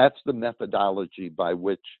that's the methodology by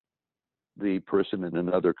which the person in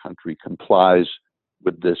another country complies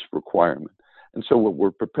with this requirement. And so what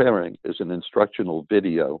we're preparing is an instructional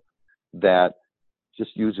video that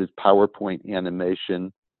just uses PowerPoint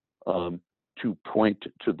animation to point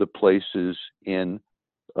to the places in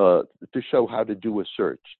to show how to do a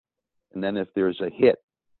search. And then if there's a hit,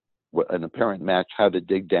 an apparent match, how to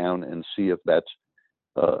dig down and see if that's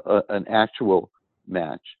an actual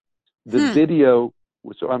match. The video,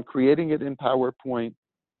 so I'm creating it in PowerPoint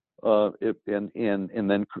and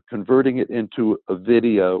then converting it into a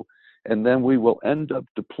video. And then we will end up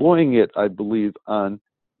deploying it, I believe, on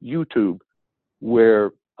YouTube,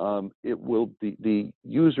 where it will be, the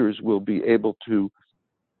users will be able to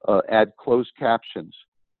add closed captions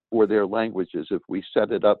for their languages if we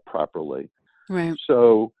set it up properly. Right.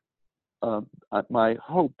 So my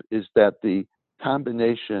hope is that the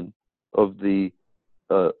combination of the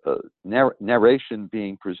narration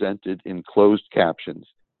being presented in closed captions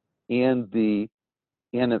and the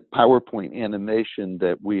PowerPoint animation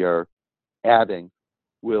that we are adding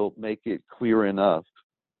will make it clear enough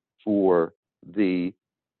for the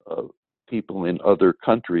people in other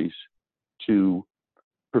countries to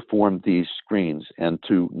perform these screens and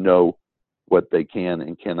to know what they can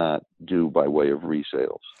and cannot do by way of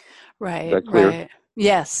resales. Right. Is that clear? Right.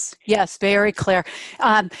 Yes, yes, very clear.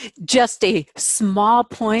 Just a small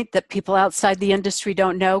point that people outside the industry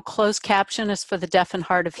don't know, closed caption is for the deaf and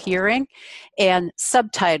hard of hearing, and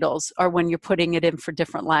subtitles are when you're putting it in for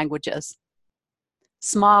different languages.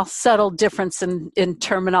 Small, subtle difference in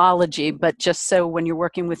terminology, but just so when you're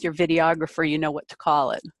working with your videographer, you know what to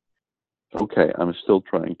call it. Okay, I'm still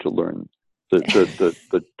trying to learn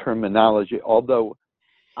the terminology, although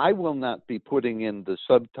I will not be putting in the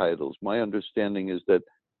subtitles. My understanding is that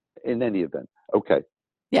in any event, okay.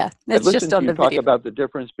 Yeah, I it's just listened to on you the talk video. about the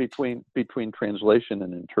difference between translation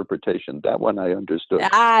and interpretation. That one I understood.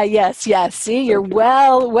 Yes, yes. See, you're Okay.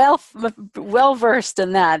 well versed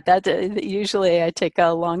in that. That usually I take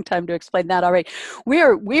a long time to explain that. All right, we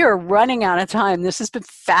are running out of time. This has been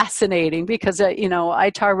fascinating because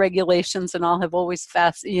ITAR regulations and all have always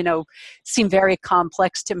seem very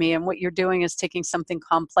complex to me. And what you're doing is taking something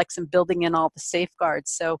complex and building in all the safeguards.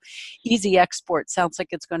 So, easy export sounds like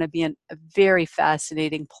it's going to be a very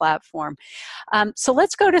fascinating platform. So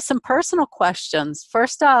let's go to some personal questions.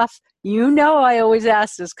 First off, I always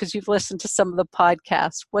ask this because you've listened to some of the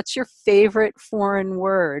podcasts. What's your favorite foreign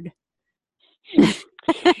word? Yes,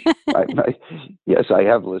 I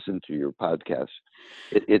have listened to your podcast.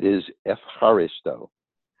 It is Efcharisto,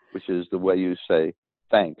 which is the way you say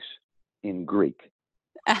thanks in Greek.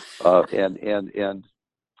 And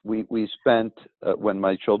we spent when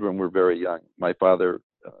my children were very young. My father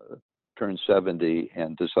turned 70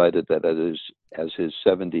 and decided that as his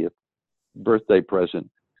 70th birthday present,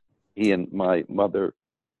 he and my mother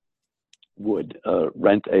would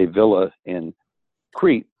rent a villa in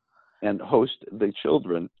Crete and host the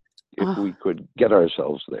children if we could get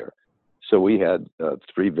ourselves there. So we had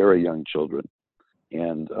 3 very young children,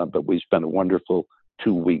 and but we spent a wonderful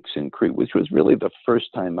 2 weeks in Crete, which was really the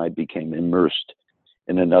first time I became immersed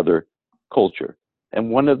in another culture.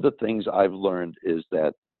 And one of the things I've learned is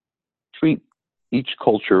that treat each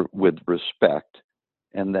culture with respect,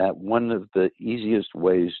 and that one of the easiest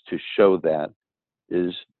ways to show that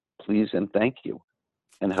is please and thank you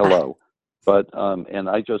and hello. But and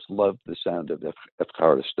I just love the sound of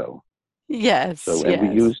Efcharisto. Yes, So, and we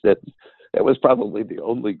yes. used it. That was probably the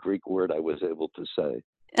only Greek word I was able to say,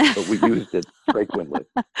 but we used it frequently.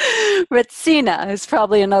 Retsina is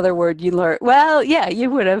probably another word you learned. Well, yeah, you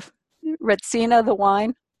would have. Retsina, the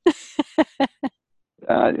wine.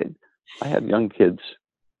 I had young kids,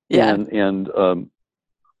 Yeah. and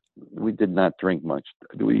we did not drink much.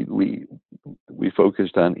 We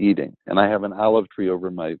focused on eating, and I have an olive tree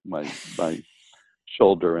over my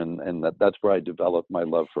shoulder, and that's where I developed my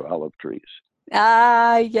love for olive trees.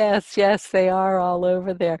 Yes, yes, they are all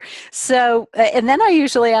over there. So, and then I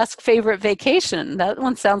usually ask favorite vacation. That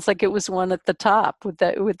one sounds like it was one at the top. Would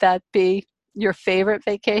that be your favorite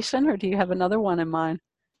vacation, or do you have another one in mind?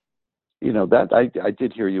 That I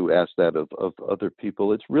did hear you ask that of other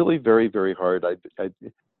people. It's really very, very hard. I've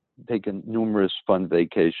taken numerous fun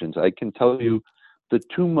vacations. I can tell you the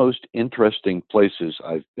 2 most interesting places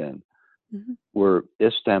I've been Mhm. were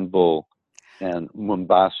Istanbul and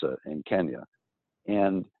Mombasa in Kenya.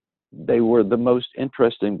 And they were the most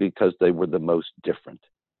interesting because they were the most different.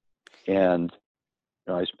 And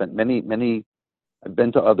I spent I've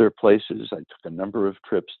been to other places. I took a number of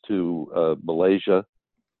trips to Malaysia,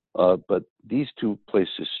 but these 2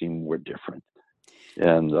 places seem more different.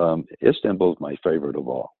 And Istanbul is my favorite of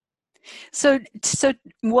all. So,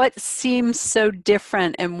 what seems so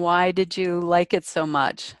different, and why did you like it so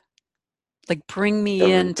much? Like, bring me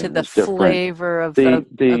into Everything the was different. flavor of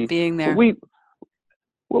The being there. we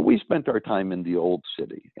Well, we spent our time in the old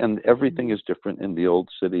city, and everything is different in the old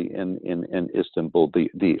city in Istanbul.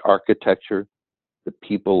 The architecture, the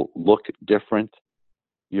people look different.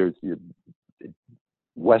 Your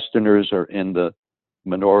Westerners are in the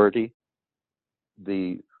minority.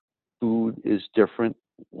 The food is different,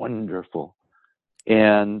 wonderful,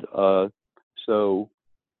 and so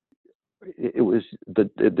it was the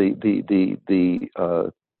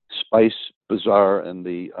spice bazaar and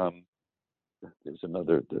there's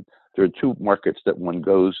another. There are two markets that one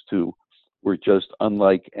goes to. Were just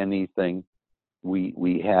unlike anything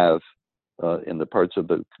we have in the parts of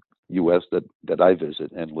the U.S. that I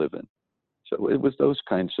visit and live in. So it was those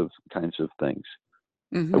kinds of things.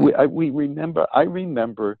 Mm-hmm. I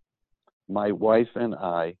remember my wife and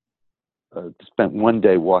I spent one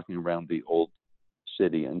day walking around the old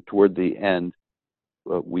city, and toward the end,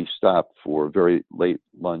 we stopped for a very late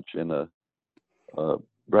lunch in a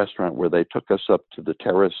restaurant where they took us up to the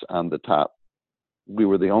terrace on the top. We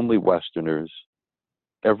were the only Westerners.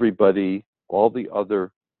 Everybody, all the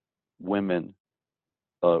other women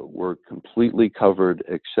were completely covered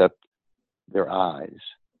except their eyes.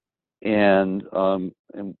 And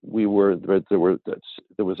we were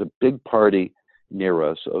there was a big party near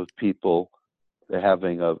us of people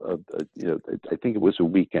having I think it was a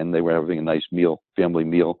weekend. They were having a nice meal, family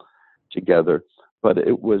meal together. But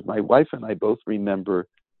it was my wife and I both remember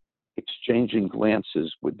exchanging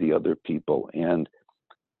glances with the other people, and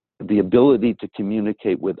the ability to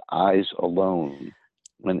communicate with eyes alone,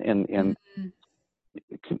 and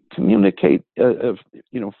Mm-hmm. communicate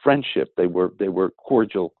friendship. They were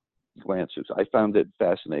cordial glances. I found it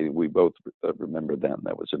fascinating. We both remember them.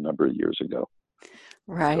 That was a number of years ago. So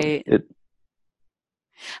Right.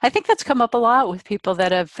 I think that's come up a lot with people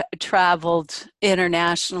that have traveled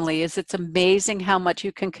internationally. Is it's amazing how much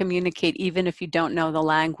you can communicate even if you don't know the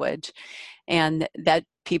language, and that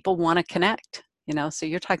people want to connect, so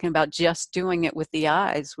you're talking about just doing it with the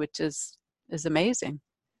eyes, which is amazing.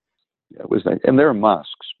 yeah, it was nice. And there are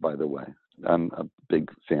mosques, by the way. I'm a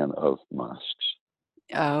big fan of mosques.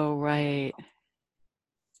 Oh, right.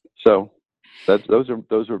 So those are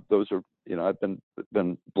I've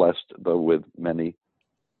been blessed though with many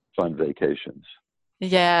fun vacations.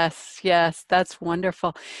 Yes, yes, that's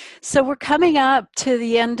wonderful. So we're coming up to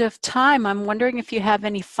the end of time. I'm wondering if you have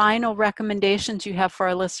any final recommendations you have for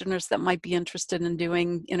our listeners that might be interested in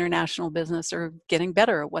doing international business or getting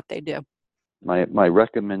better at what they do. My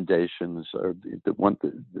recommendations are at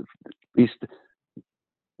least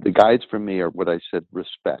the guides for me are what I said: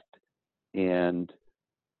 respect, and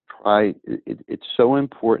it's so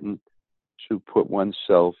important to put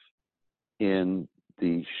oneself in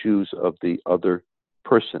the shoes of the other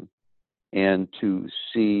person and to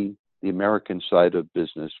see the American side of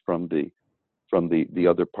business from the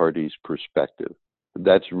other party's perspective.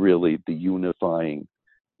 That's really the unifying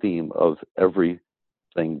theme of everything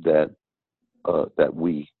that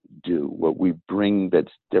we do. What we bring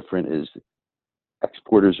that's different is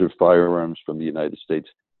exporters of firearms from the United States.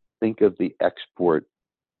 Think of the export.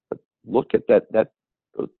 Look at that.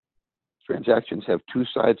 Those transactions have two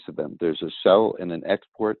sides to them. There's a sell and an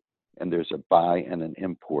export, and there's a buy and an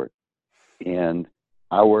import. And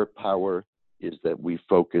our power is that we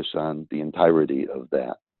focus on the entirety of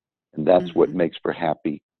that. And that's what Hmm. makes for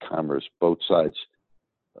happy commerce. Both sides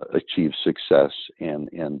achieve success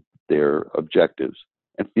and their objectives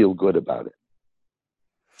and feel good about it.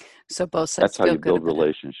 So both That's sides how feel you good build about it.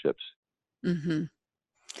 relationships. Hmm.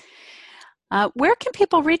 Where can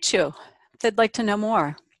people reach you if they'd like to know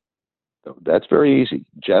more? So that's very easy.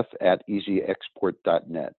 Jeff at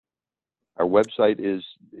easyexport.net. Our website is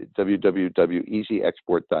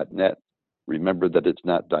www.easyexport.net. Remember that it's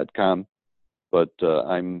not .com, but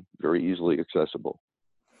I'm very easily accessible.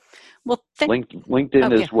 Well, LinkedIn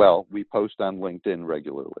okay. as well. We post on LinkedIn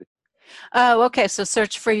regularly. Oh, okay. So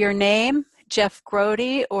search for your name, Jeff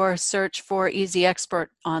Grody, or search for Easy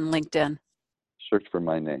Expert on LinkedIn. Search for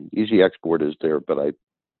my name. Easy Export is there, but I've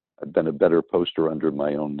been a better poster under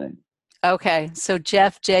my own name. Okay, so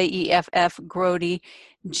Jeff, Jeff Grody,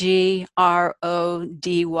 Grody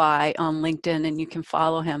on LinkedIn, and you can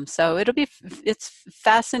follow him. So it's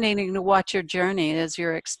fascinating to watch your journey as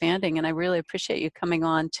you're expanding, and I really appreciate you coming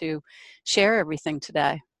on to share everything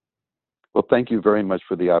today. Well, thank you very much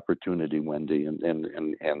for the opportunity, Wendy, and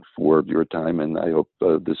for your time, and I hope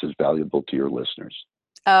this is valuable to your listeners.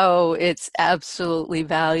 Oh, it's absolutely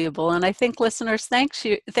valuable. And I think listeners, thank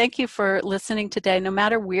you for listening today. No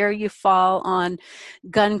matter where you fall on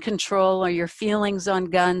gun control or your feelings on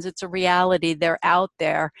guns, it's a reality. They're out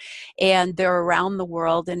there and they're around the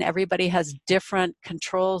world, and everybody has different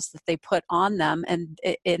controls that they put on them. And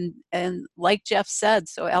like Jeff said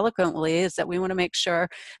so eloquently, is that we want to make sure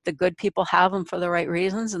the good people have them for the right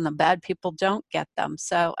reasons and the bad people don't get them.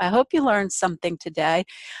 So I hope you learned something today.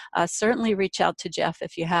 Certainly reach out to Jeff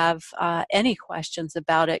if you have any questions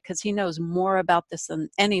about it, because he knows more about this than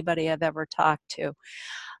anybody I've ever talked to.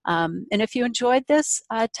 And if you enjoyed this,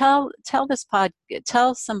 tell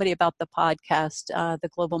somebody about the podcast, the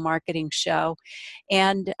Global Marketing Show,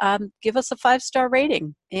 and give us a 5-star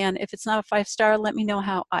rating. And if it's not a 5-star, let me know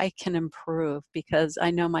how I can improve, because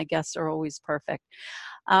I know my guests are always perfect.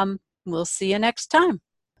 We'll see you next time.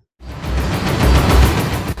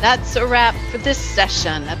 That's a wrap for this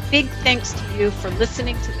session. A big thanks to you for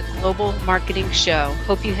listening to the Global Marketing Show.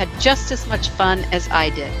 Hope you had just as much fun as I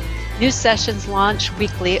did. New sessions launch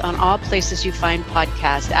weekly on all places you find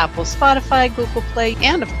podcasts: Apple, Spotify, Google Play,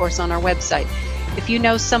 and of course on our website. If you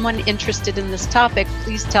know someone interested in this topic,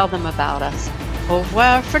 please tell them about us. Au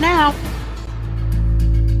revoir for now.